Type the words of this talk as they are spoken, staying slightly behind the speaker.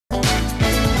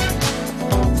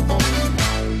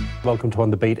Welcome to On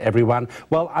the Beat, everyone.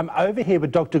 Well, I'm over here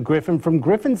with Dr. Griffin from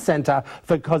Griffin Centre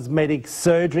for Cosmetic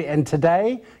Surgery, and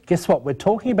today, guess what? We're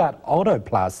talking about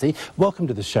autoplasty. Welcome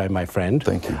to the show, my friend.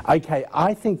 Thank you. Okay,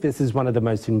 I think this is one of the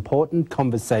most important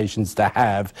conversations to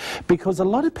have because a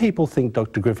lot of people think,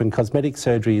 Dr. Griffin, cosmetic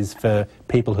surgery is for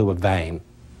people who are vain.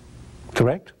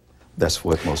 Correct? That's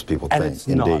what most people And think, it's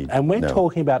indeed. not. And we're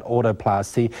talking about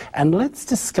autoplasty, and let's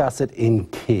discuss it in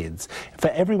kids. For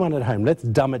everyone at home, let's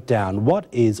dumb it down. What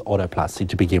is autoplasty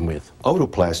to begin with?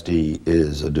 Autoplasty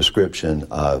is a description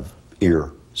of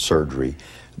ear surgery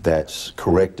that's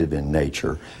corrective in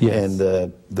nature. Yes. And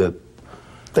the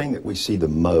thing that we see the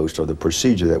most, or the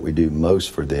procedure that we do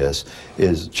most for this,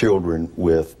 is children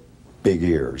with big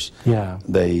ears. Yeah.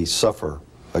 They suffer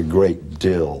a great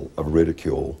deal of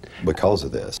ridicule because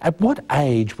of this. At what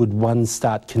age would one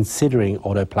start considering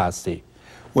autoplasty?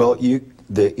 Well,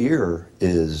 the ear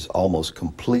is almost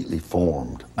completely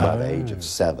formed by the age of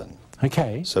 7.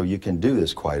 Okay. So you can do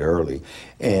this quite early.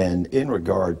 And in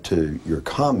regard to your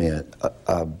comment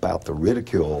about the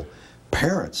ridicule,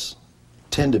 parents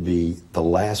tend to be the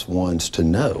last ones to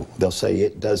know. They'll say,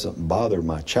 it doesn't bother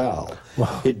my child.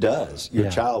 Well, it does.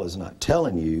 Your child is not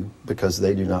telling you because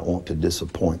they do not want to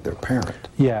disappoint their parent.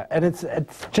 Yeah, and it's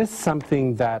just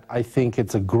something that I think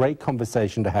it's a great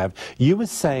conversation to have. You were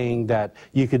saying that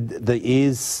the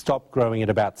ears stop growing at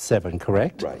about 7,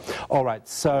 correct? Right. All right,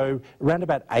 so around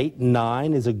about 8,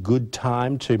 9 is a good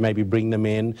time to maybe bring them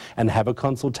in and have a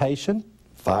consultation?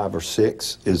 5 or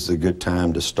 6 is a good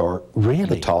time to start Really?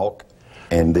 the talk.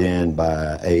 And then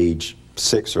by age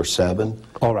 6 or 7,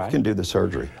 all right, you can do the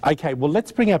surgery. Okay, well, let's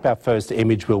bring up our first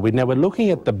image, will we? Now, we're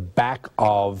looking at the back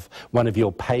of one of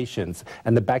your patients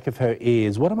and the back of her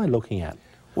ears. What am I looking at?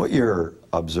 What you're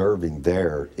observing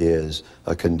there is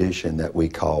a condition that we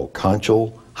call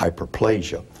conchal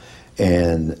hyperplasia.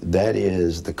 And that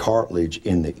is the cartilage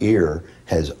in the ear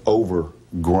has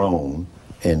overgrown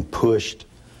and pushed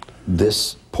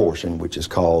this portion, which is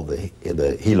called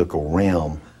the helical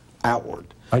rim, outward.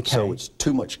 Okay. So it's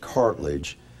too much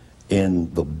cartilage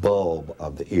in the bulb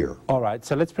of the ear. All right,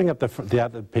 so let's bring up the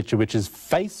other picture, which is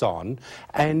face on,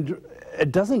 and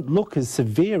it doesn't look as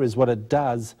severe as what it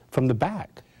does from the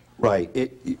back.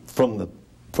 Right. From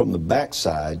the back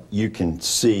side, you can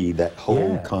see that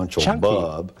whole conchal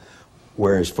bulb,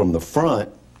 whereas from the front,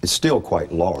 it's still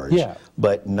quite large,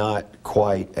 but not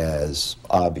quite as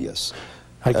obvious.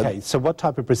 Okay, so what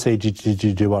type of procedure did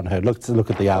you do on her? Let's look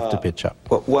at the after picture.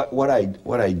 What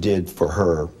I did for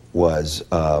her was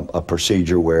a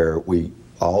procedure where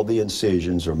all the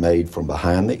incisions are made from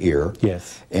behind the ear.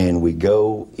 Yes. And we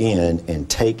go in and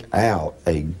take out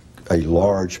a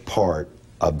large part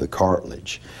of the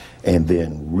cartilage and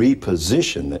then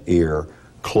reposition the ear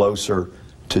closer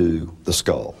to the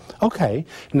skull. Okay,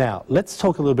 now let's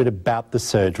talk a little bit about the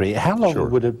surgery. How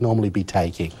long would it normally be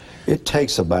taking? It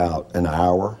takes about an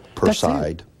hour per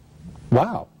side.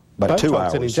 Wow. About 2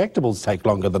 hours. Botox and injectables take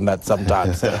longer than that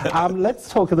sometimes. Let's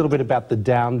talk a little bit about the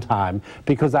downtime,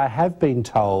 because I have been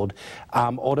told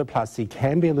autoplasty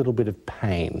can be a little bit of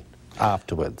pain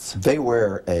afterwards. They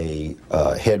wear a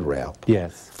head wrap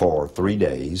for 3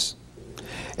 days,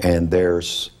 and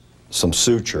there's some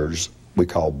sutures we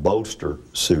call bolster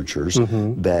sutures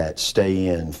that stay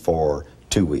in for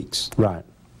 2 weeks. Right.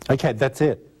 Okay, that's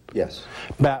it. Yes.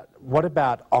 But what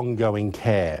about ongoing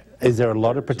care? Is there a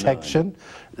lot of protection?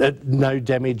 No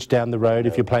damage down the road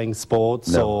if you're playing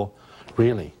sports or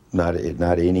really? Not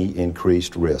any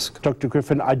increased risk. Dr.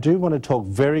 Griffin, I do want to talk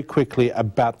very quickly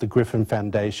about the Griffin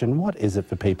Foundation. What is it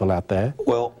for people out there?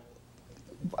 Well,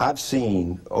 I've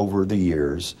seen over the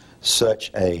years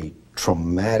such a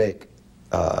traumatic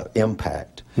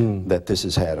impact that this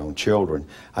has had on children.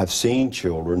 I've seen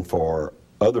children for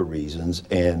other reasons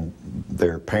and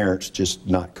their parents just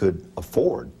could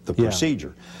afford the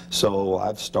procedure. So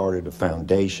I've started a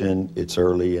foundation. It's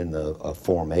early in the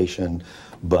formation,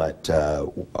 but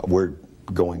we're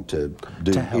going to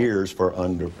do ears for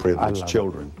underprivileged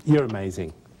children. You're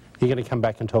amazing. You're going to come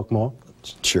back and talk more?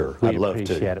 Sure, I'd love to. We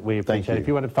appreciate it. We appreciate it. If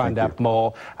you want to find out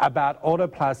more about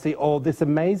autoplasty or this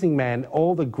amazing man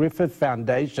or the Griffin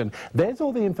Foundation, there's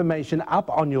all the information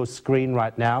up on your screen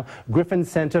right now. Griffin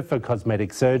Centre for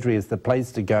Cosmetic Surgery is the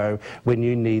place to go when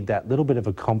you need that little bit of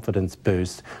a confidence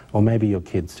boost, or maybe your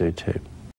kids do too.